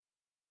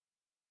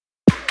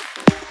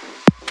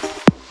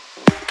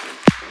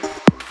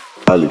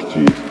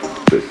Alexis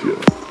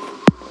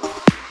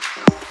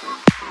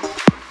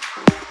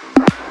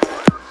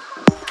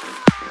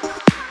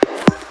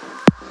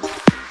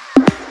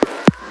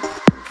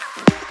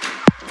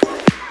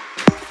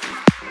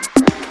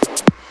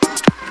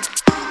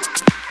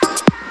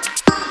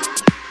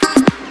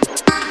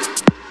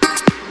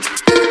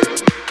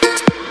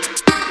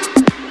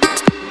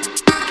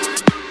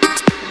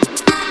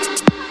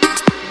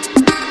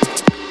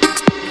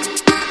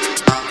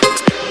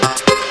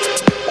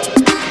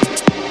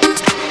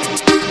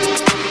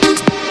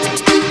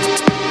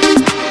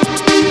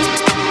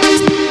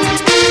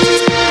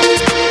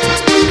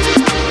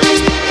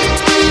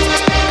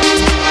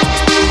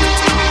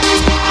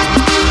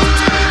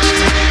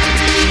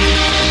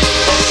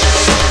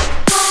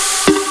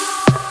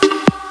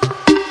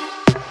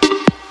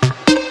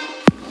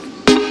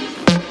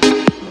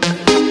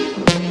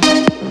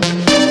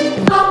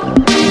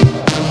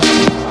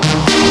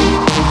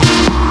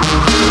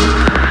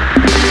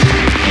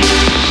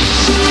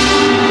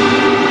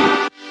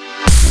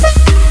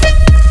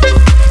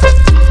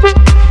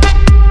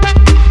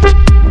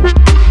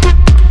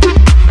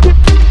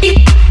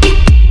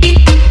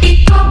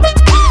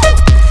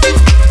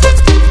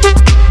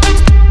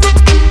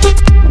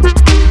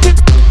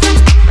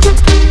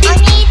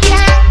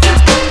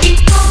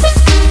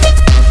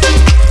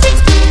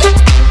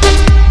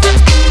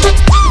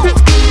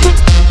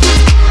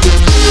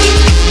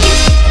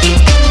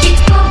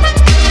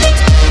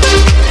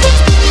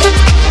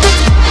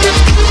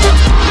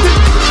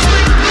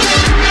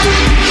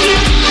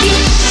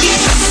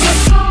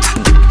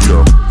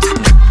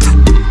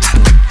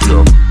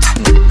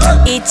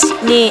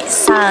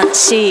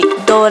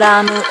ド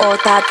ラムを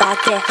叩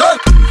け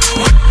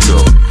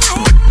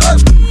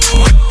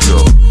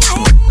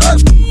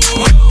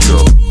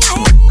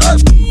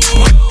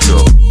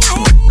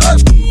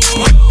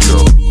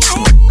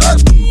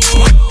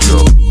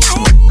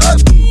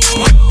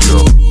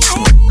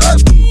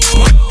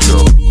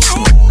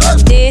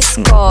ディス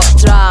コ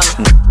ドラム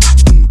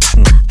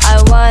I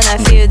wanna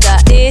feel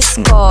the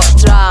disco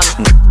drum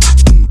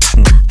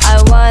I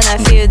wanna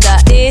feel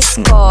the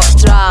disco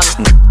drum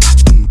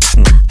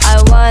I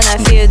wanna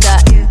feel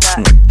that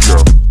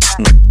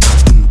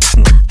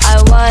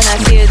I wanna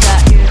feel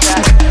that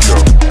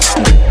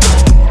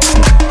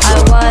I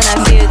wanna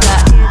feel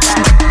that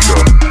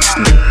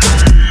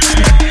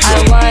I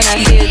wanna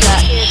feel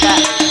that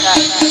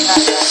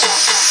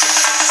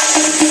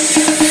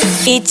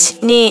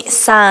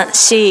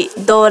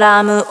 1,2,3,4ド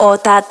ラムを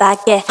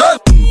叩け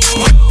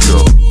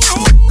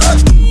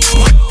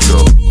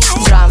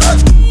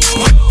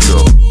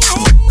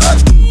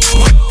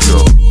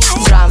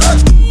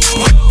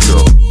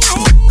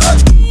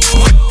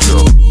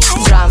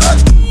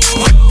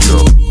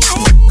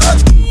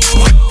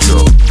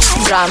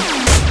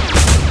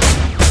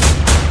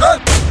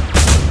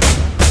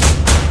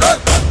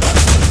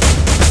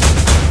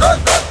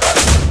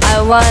I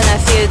wanna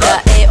feel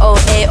the A-O,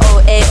 A-O,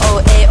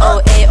 A-O,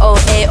 A-O, A-O,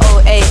 A-O,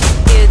 A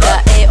Feel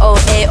the A-O,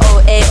 A-O,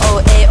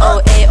 A-O,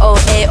 A-O, A-O,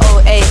 A-O,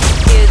 A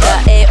Feel the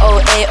A-O,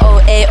 A-O,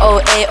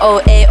 A-O,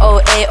 A-O, A-O,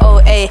 A-O,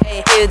 A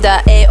Feel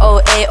the A-O,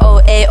 A-O,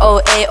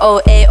 A-O,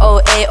 A-O,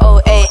 A-O,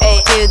 A-O,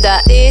 A Feel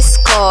the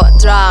disco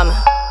drum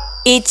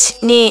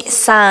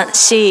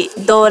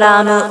 1,2,3,4ド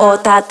ラムを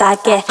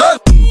叩け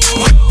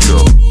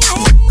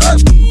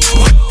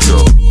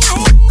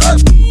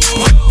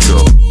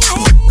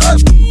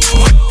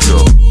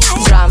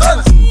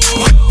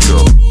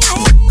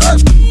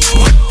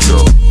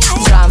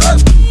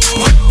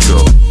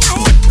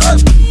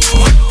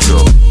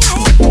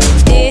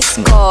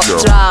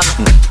Drum.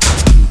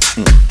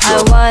 I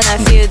wanna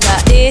feel the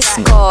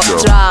disco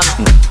drum.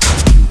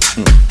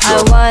 I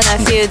wanna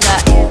feel the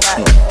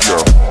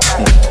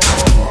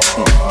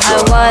I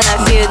wanna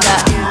feel the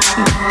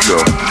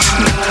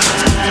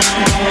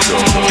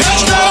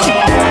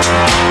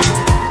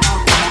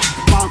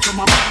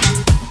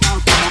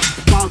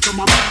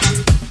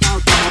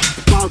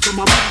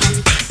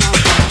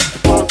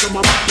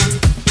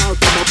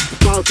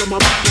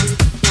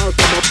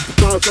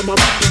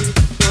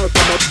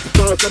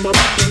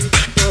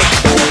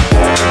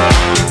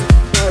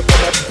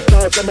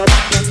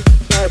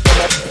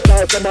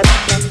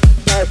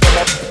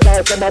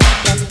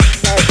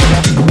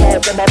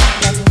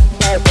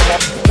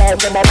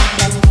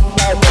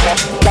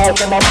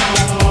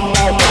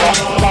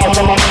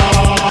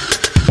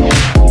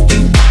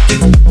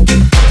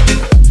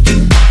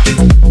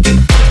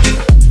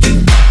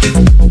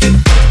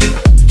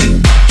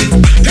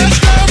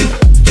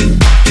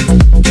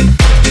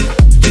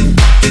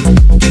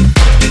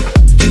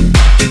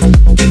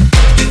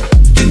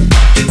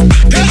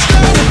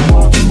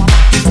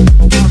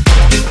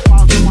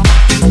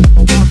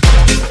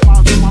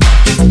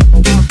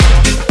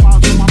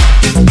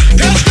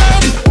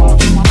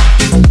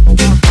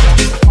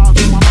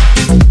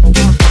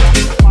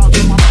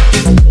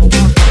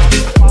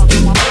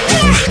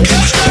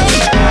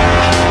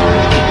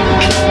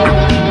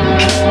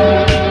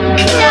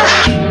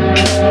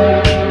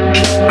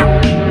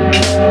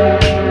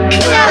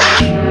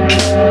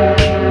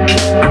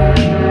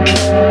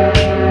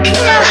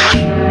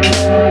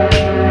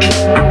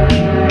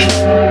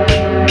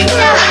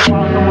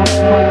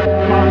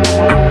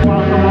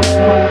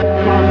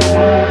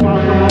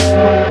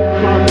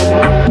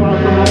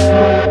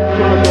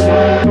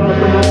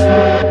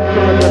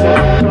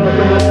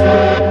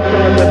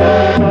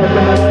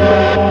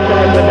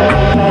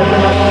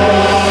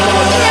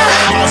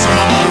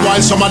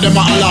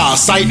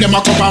Sight them a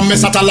cup and me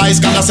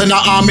satellites. Gotta send a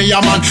army a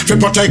man fi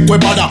protect we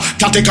border.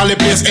 Tactically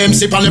place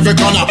MC on every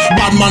corner.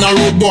 Bad man a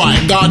road boy,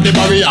 guard the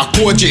barrier.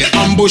 Koji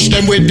ambush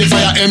them with the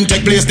fire. M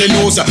take place the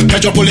news.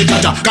 Pedro pull it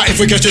tata. Cause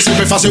if we catch you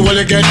if fast, will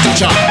get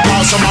toucha.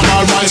 Now some of them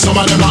all rise, some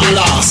of them all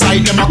laugh.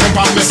 Sight them a cup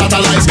and me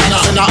satellites.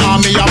 Gotta send a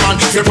army a man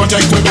fi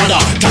protect we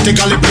border.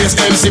 Tactically place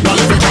MC on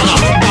every corner.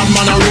 Bad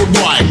man a road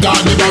boy,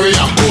 guard the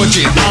barrier.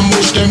 Koji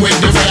ambush them with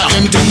the fire.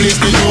 M take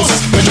place the news.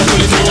 Pedro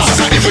pull it tata.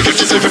 Cause if we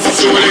catch you if fast,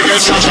 will get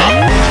toucha.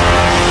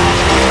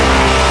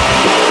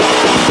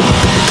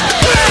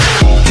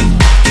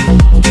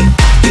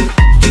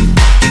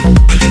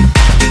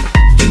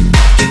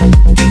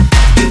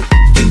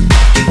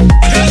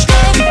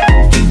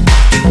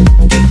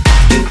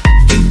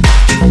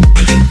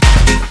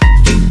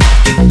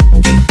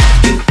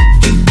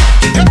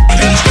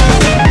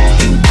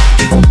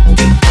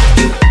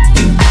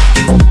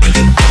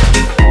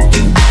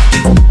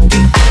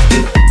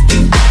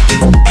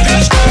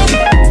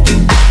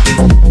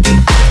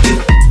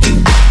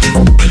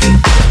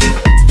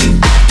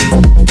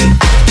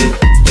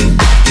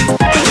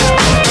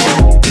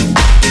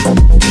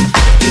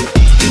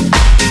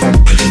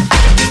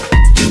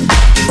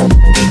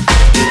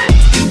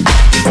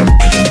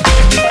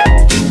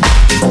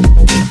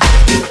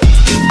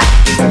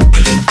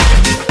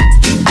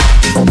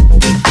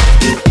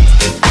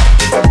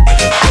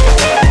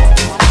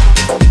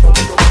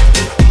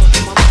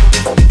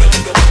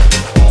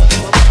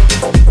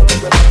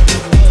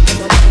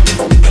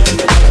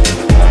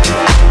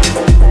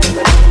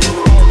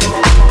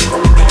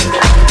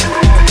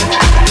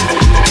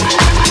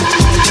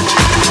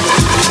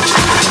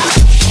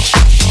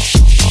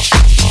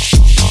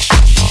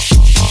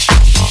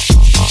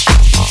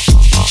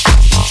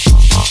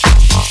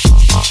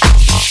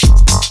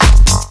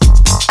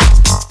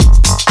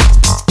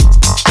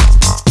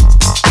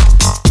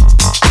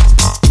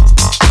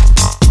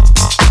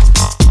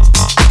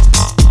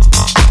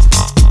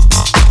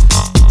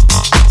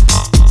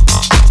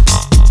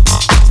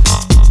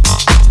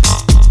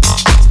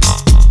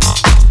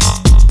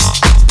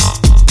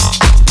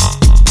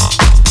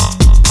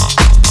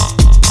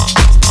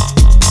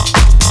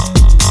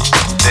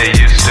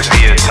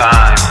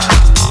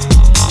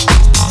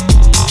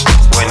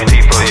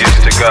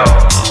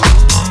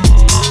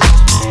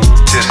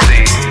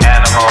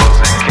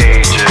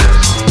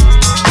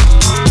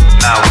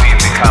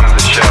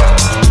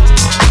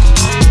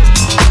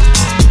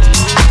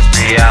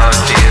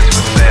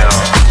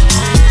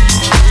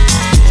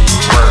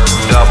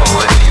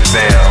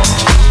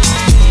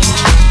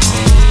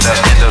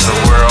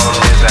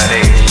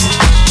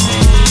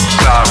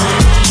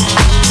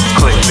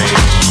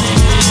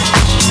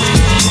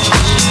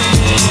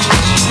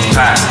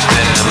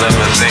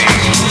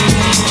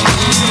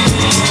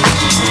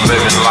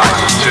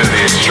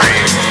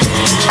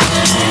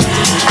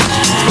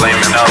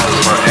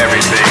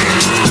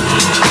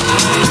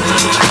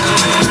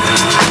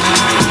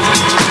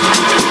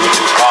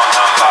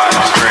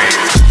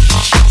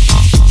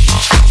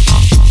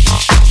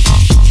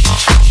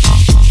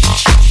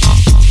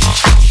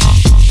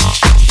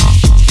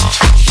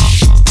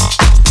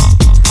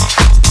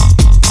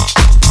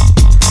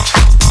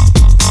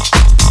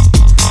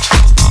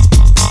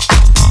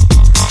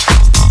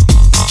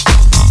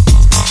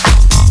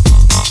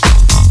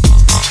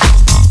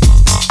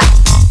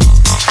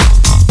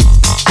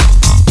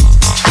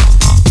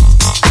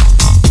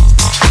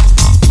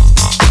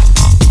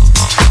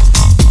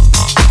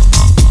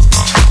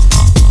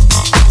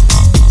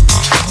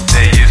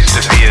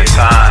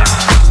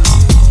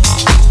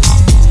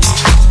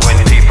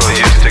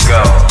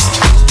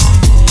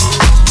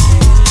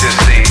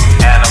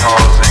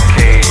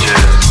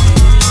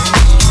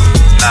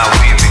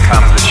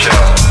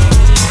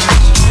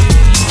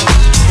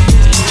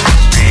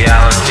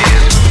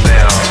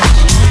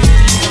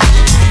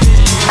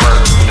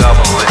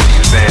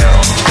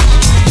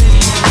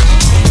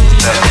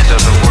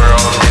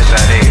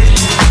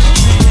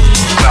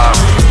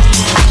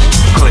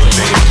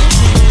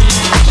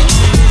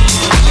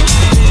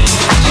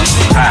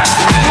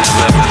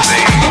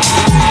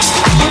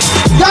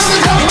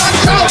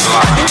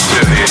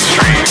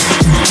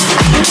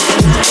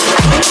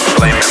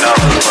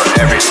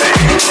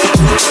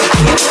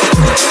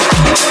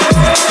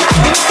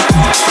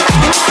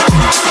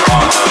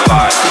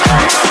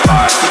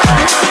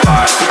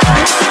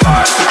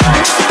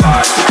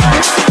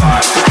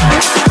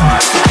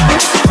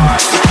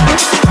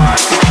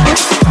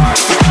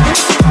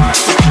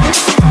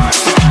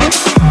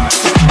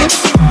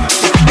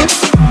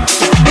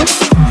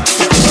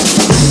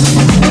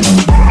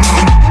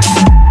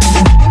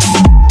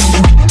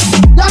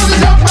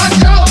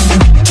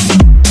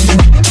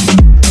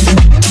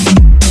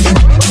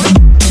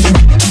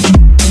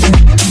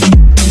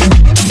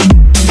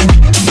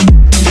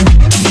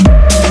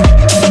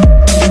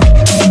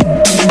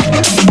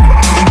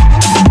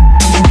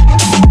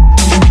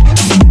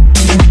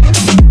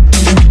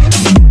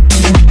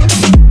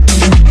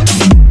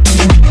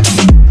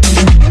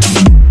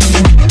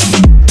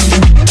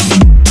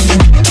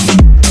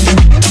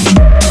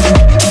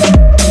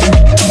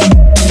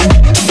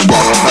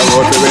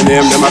 the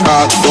name them a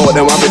call. So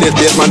them want for this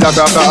basement jack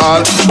after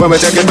all. When we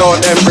check it out,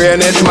 them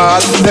brain it small.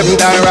 7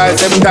 times rise,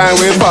 7 times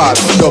we fall.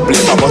 Double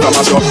it, I must have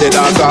mash up the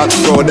dance hall.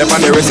 Throw them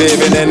on the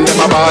receiving end,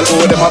 them a ball.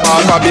 Oh, them a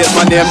ball for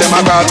basement name, them a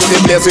call. To the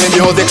place with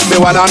music, the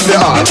one and the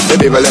all. The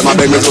people them a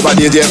beg me super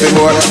DJ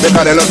before.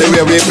 Because they love the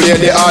way we play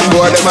the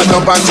hardcore. Them a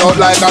jump and shout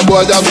like a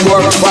goal just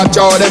score. Watch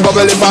out, them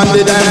bubble up on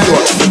the dance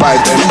floor. The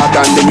vibe them hot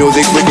and the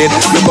music wicked.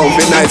 You come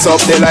fit nice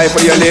up the life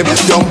where you live.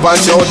 Jump and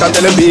shout and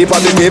tell them be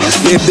positive.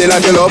 Live the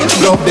life you love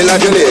the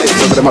life you live.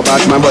 So them a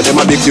bad man, but them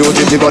a big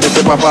duty. But if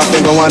they pop off,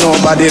 them don't want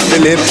nobody to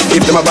live.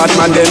 If them a bad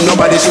man, then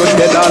nobody should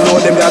get all know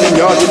them down in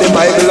yard with the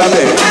Bible and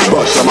me.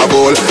 But some a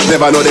fool,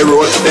 never know the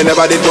rule. They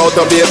never did go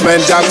to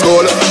basement jack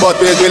school. But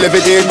we will if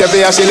it is the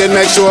fair shilling.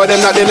 Make sure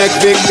them not the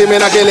next victim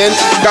in a killing.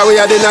 Cause we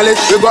are the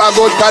knowledge, we got a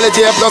good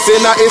quality. Plus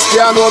in a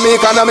history and know me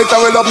economics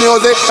and we love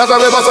music. That's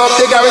why we bust up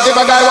the garage if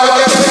a guy want to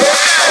get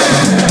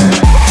it.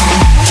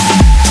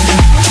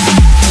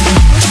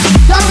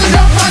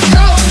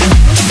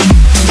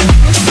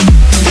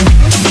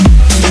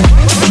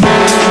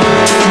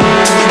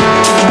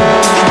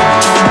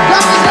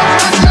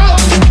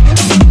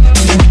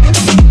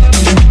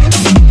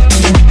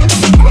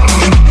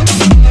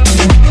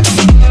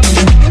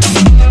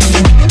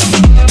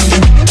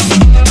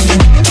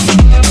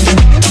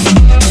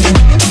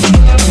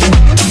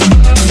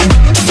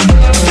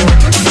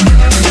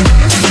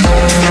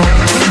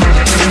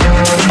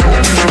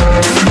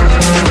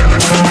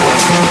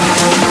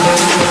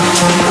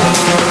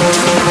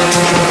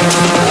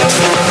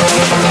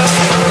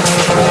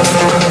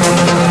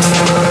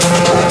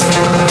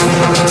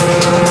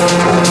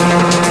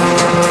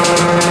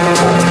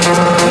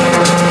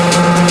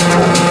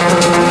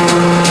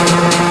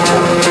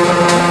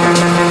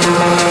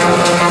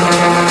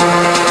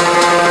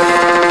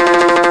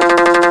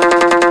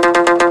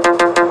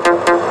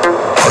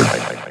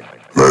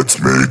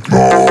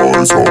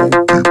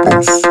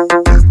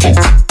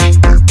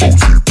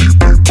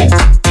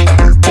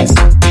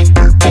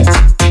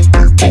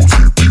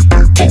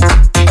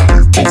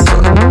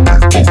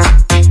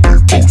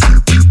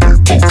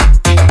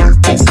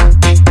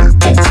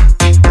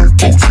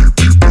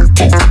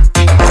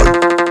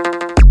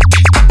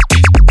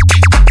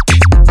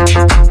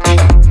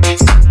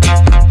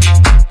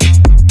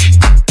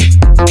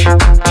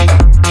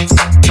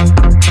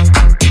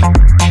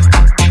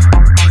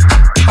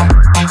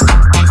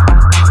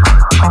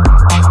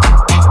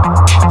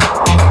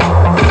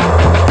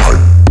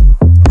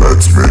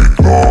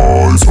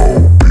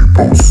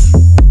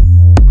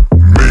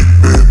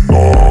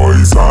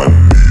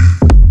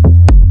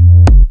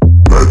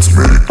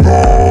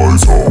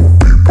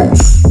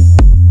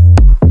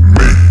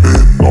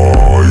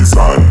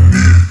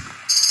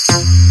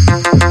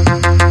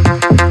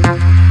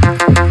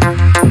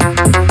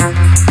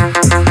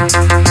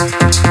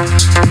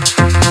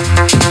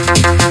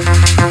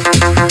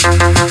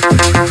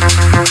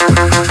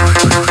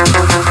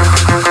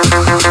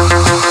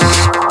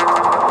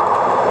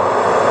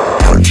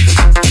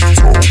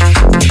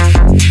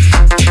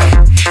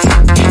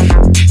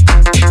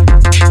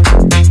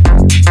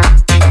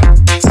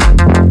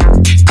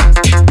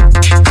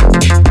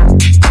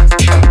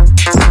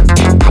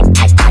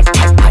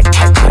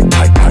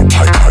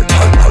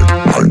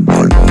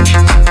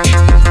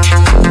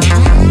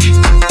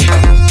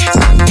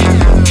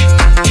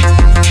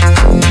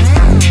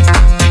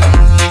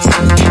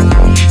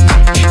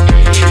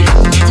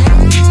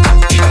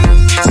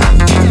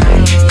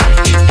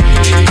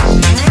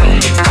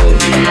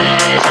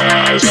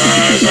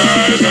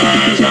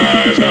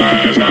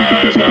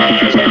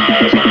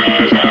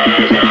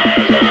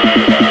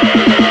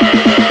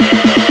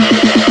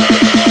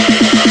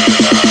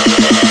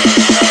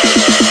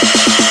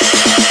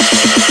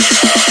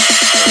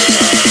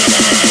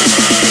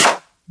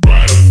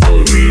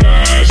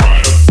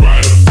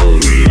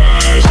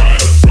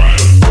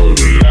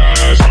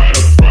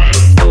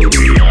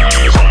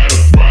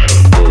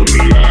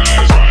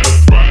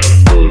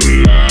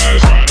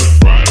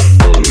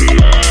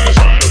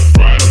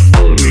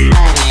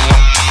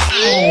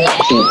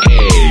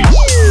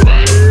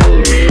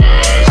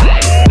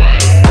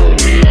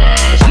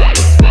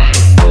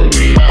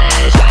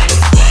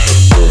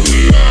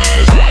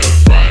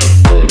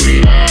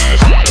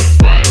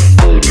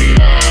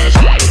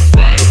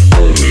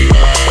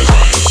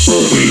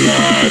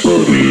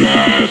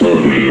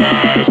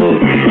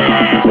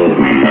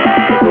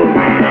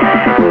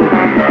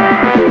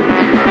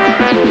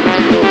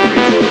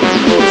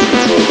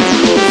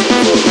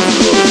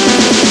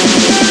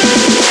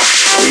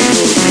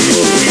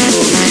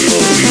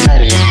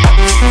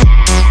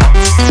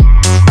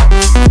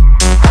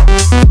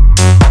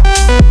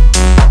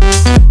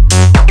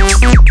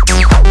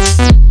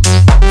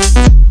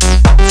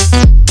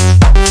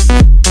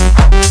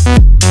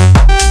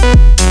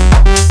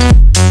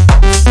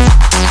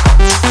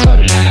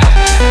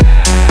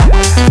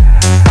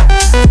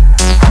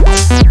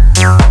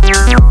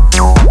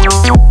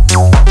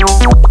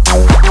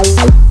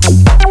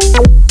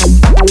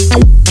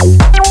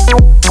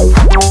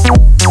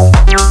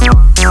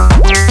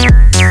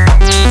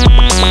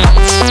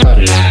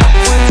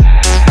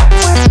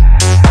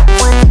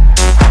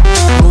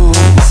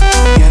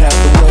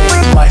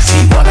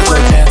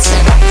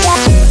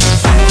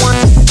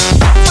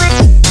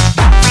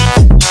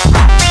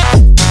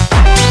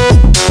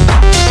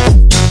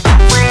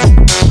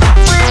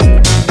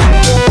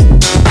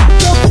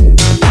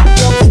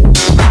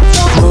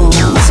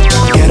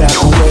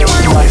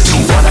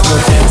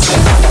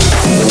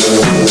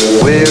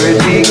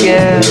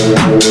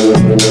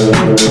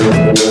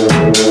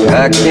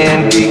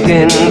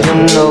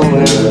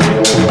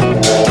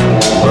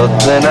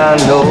 then I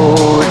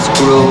know it's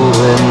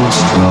growing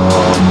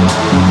strong.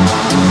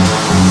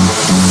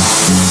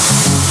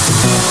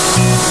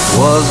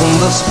 Wasn't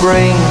the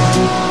spring,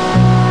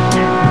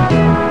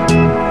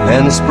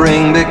 and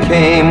spring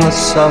became the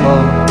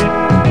summer.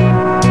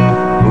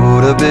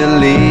 Who'd have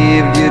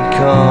believed you'd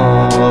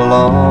come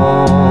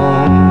along?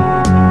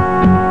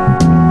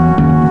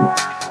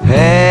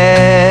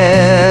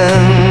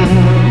 Hand,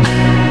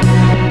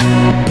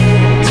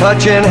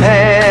 touching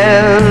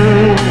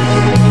hands,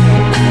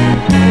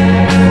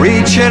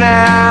 reaching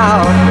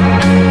out,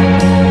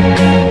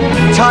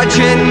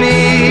 touching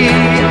me,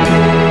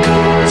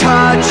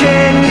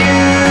 touching you.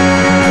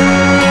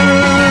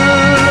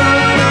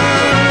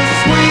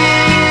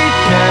 Sweet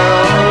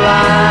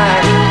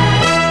Caroline,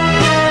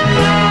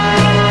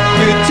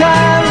 good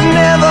times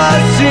never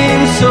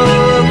seem so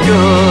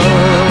good.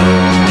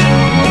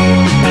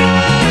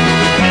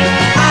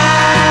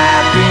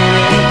 I've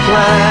been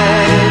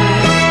inclined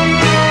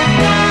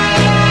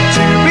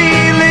to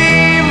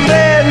believe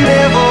there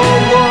never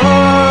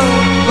was,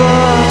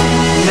 but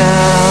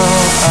now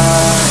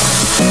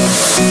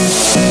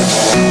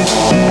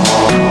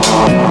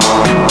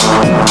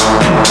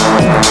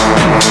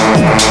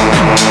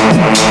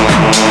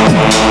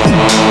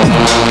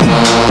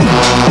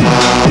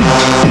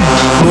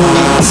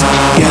Moves,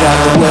 get out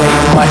the way,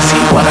 my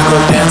feet wanna go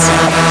dancing.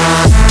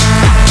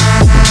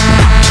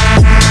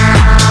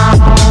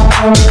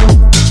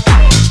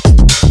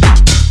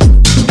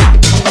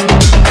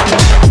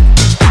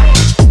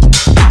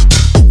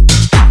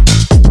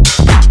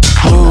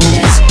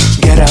 Moves,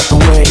 get out the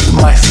way,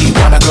 my feet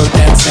wanna go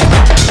dancing.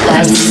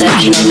 Last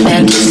second in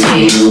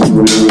fantasy,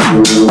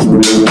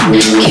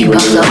 keep on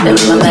floating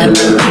my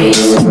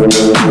memories.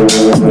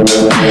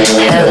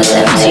 Hell is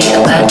empty,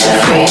 about to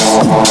freeze.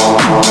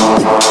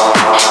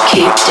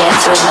 Keep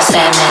dancing with my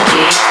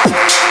sanity.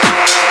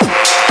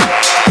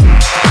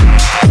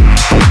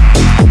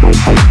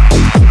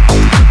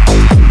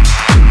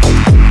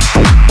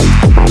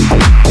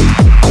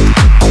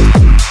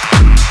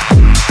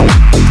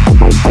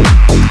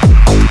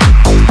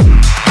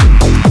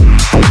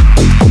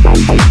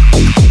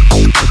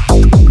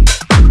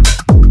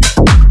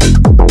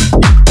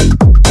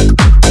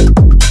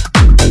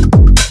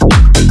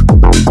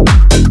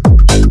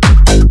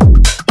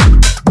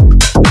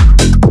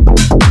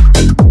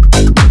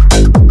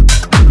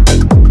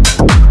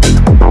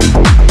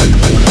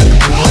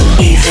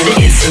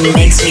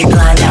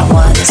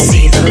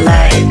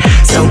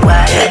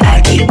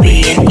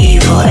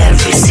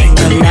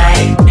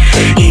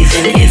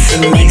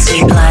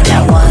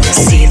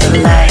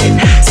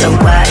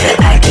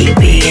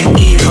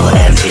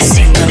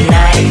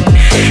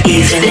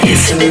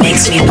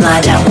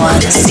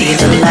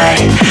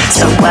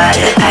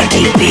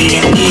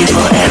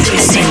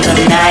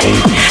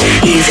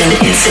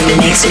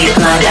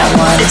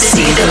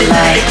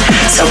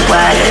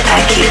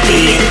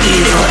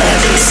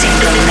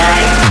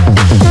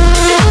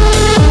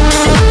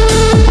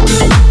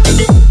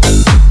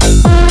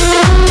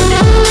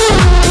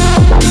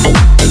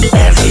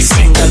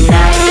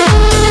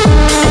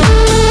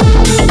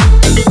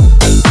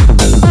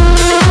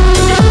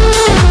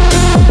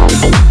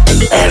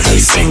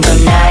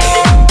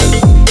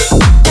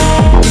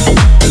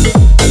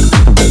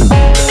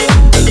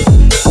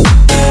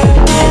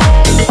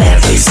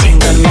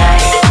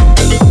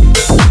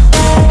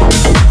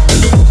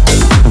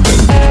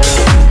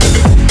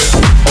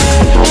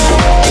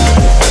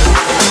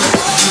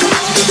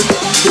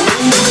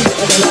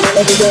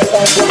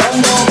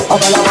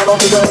 Hasta la mano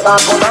si tú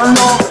estás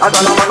gozando,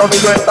 hasta la mano si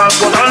tú estás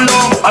gozando,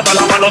 hasta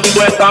la mano si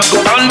tú estás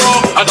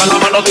gozando, hasta la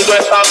mano si tú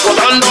estás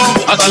gozando,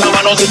 hasta la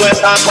mano si tú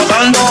estás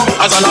gozando,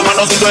 hasta la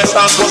mano si tú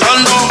estás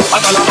gozando,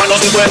 hasta la mano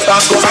si tú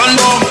estás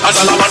gozando,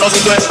 hasta la mano si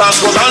tú estás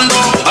gozando,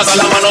 hasta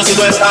la mano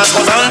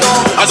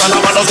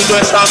si tú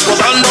estás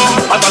gozando,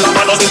 hasta la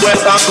mano si tú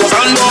estás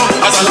gozando,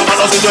 hasta la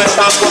mano si tú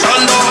estás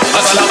gozando,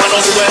 hasta la mano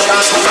si tú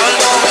estás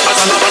gozando,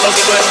 hasta la mano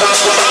si tú estás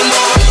gozando.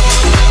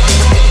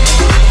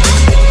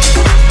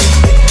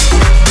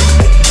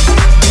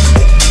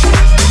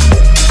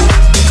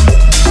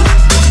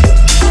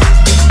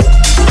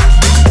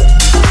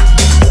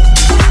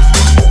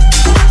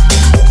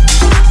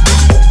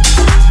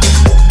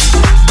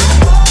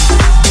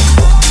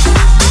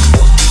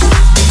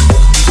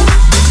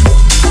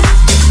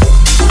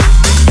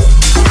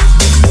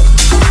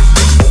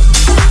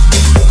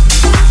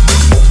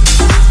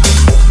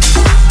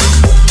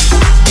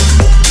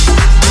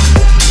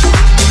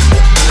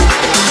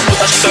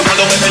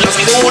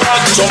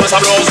 Son más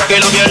sabrosas que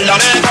la miel la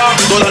meta.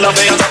 Todas las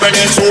feas a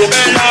perder su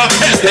vela.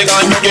 Este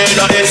gallo quiere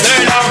la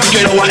Estela.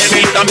 Quiero a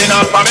Emily también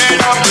a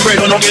Pamela,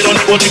 pero no quiero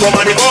ningún tipo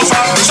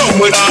mariposa. Son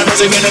muy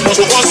raros y vienen por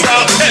su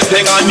costa.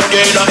 Este gallo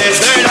quiere la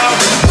Estela.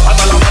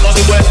 Hasta la mano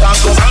si tú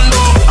estás gozando,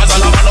 hasta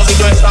la mano si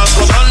tú estás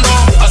gozando,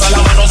 hasta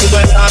la mano si tú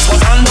estás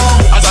gozando,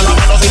 hasta la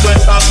mano si tú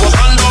estás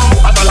gozando,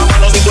 hasta la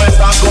mano si tú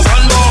estás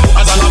gozando,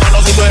 hasta la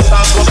mano si tú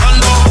estás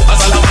gozando,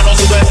 hasta la mano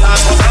si tú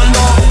estás gozando,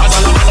 hasta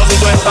la mano si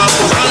tú estás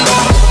gozando.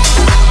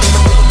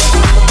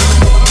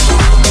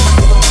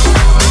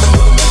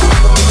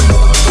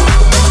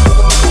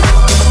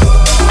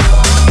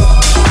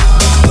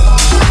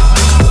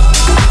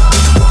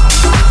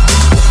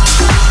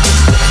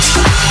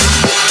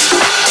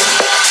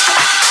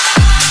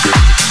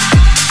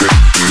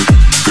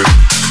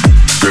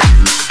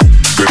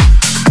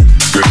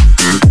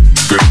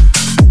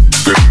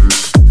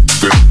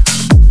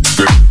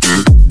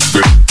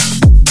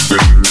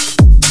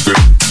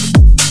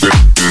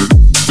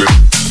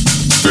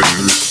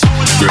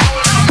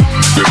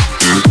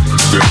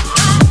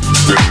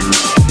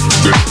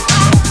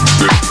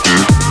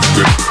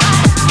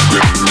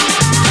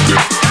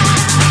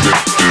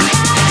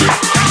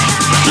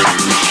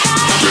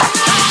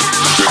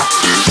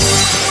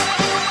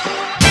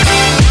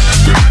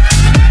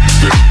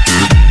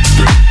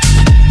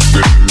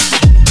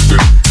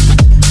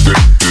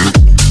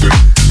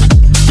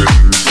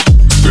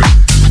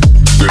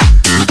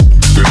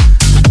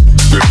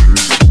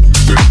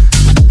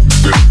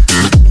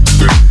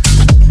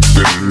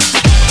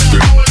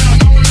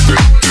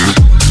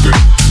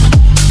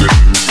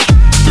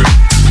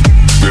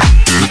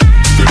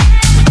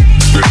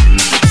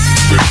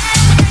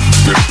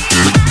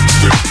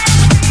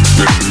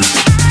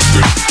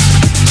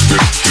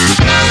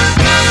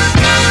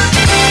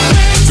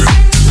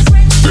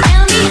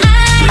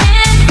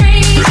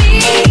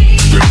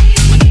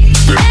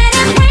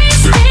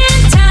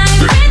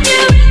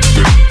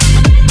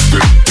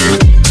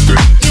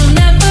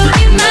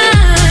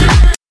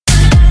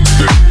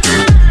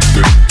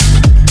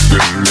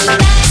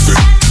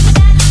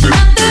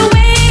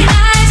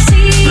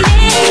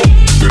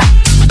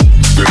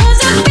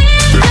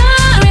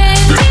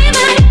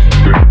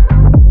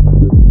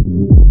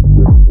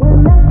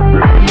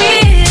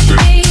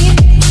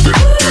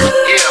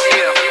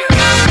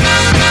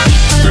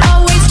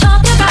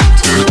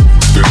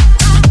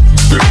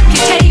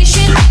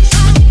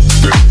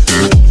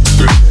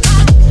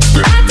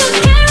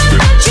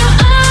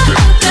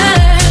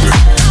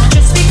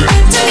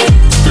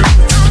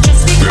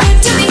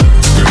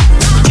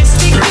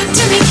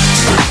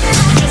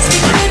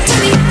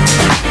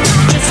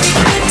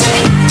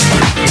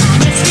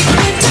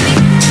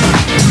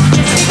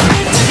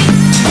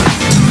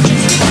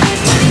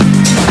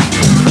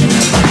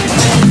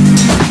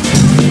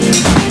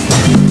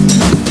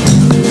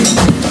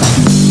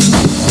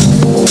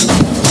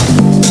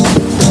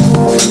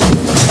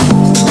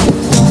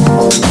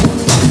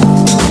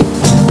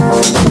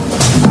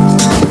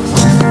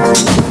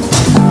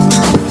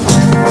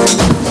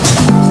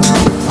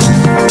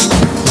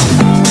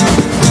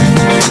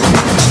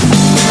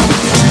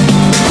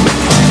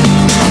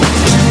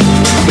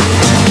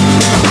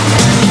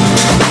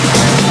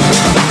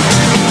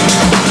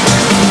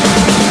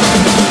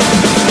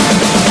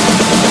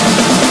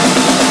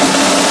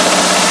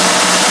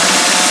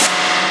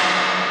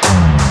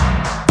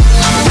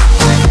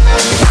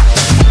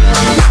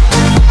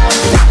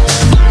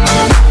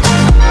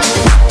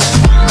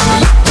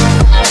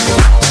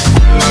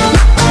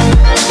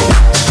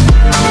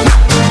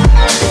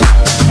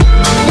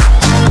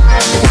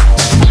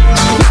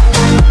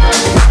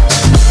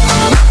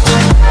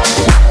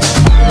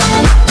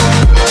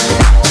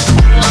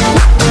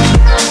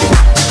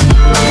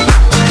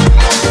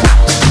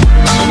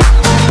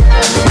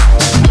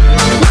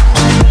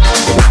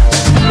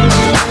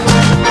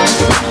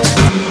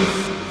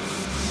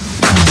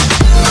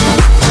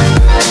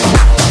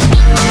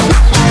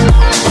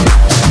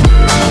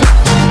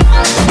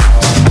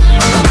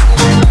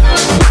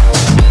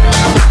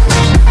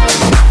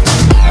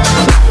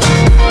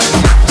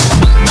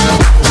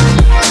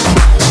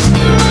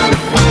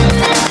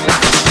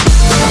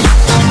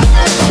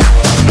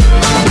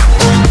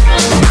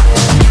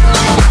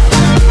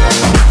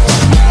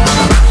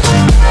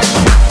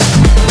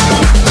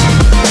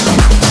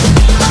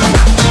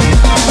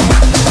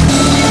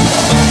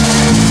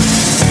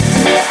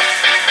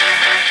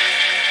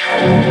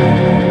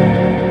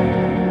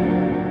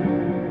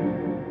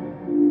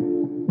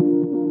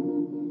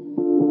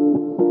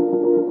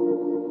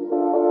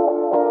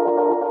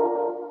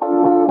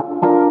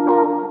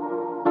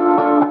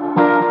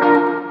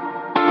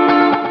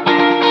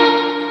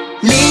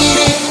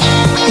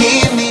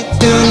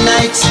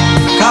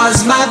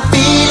 'cause my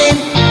feeling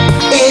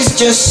is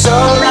just so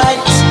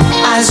right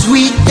as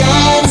we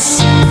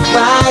dance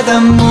by the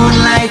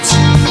moonlight.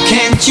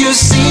 Can't you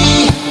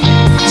see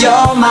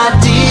you're my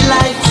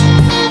delight?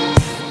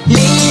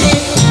 Lady,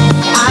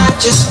 I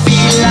just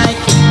feel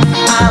like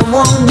I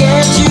won't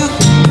get you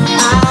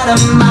out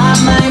of my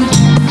mind.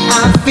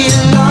 I feel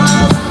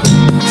love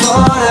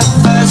for the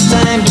first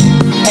time,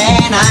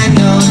 and I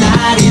know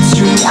that it's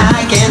true. I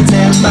can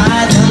tell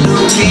by the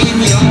look in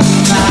your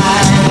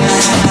eyes.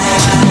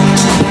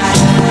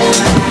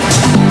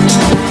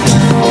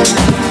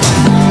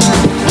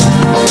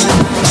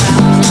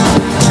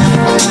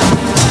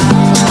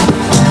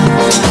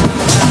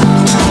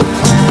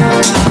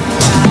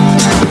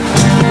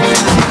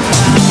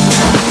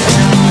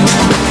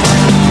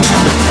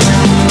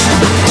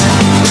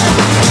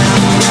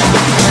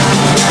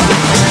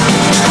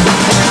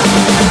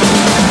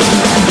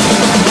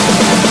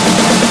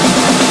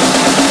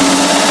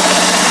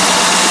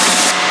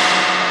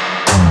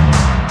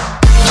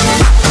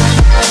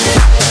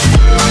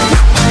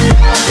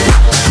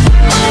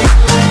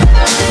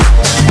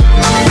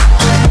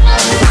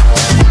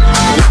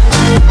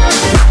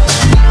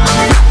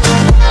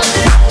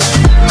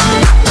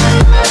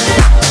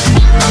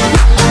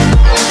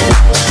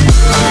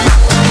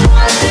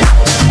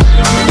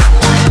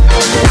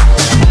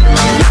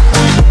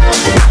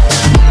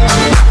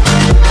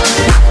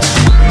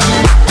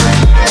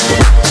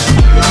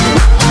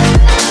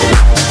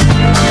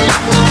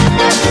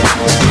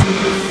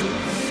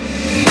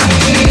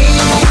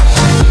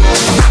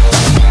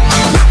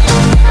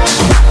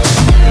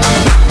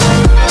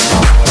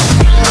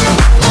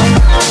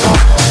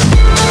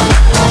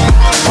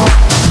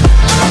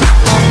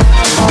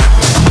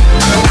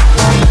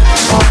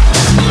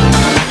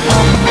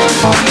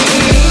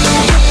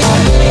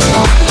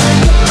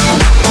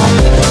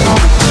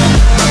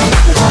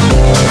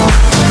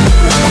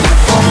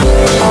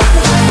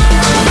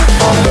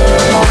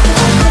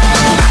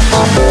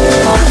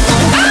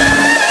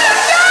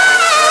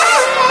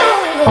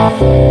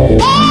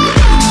 Yeah.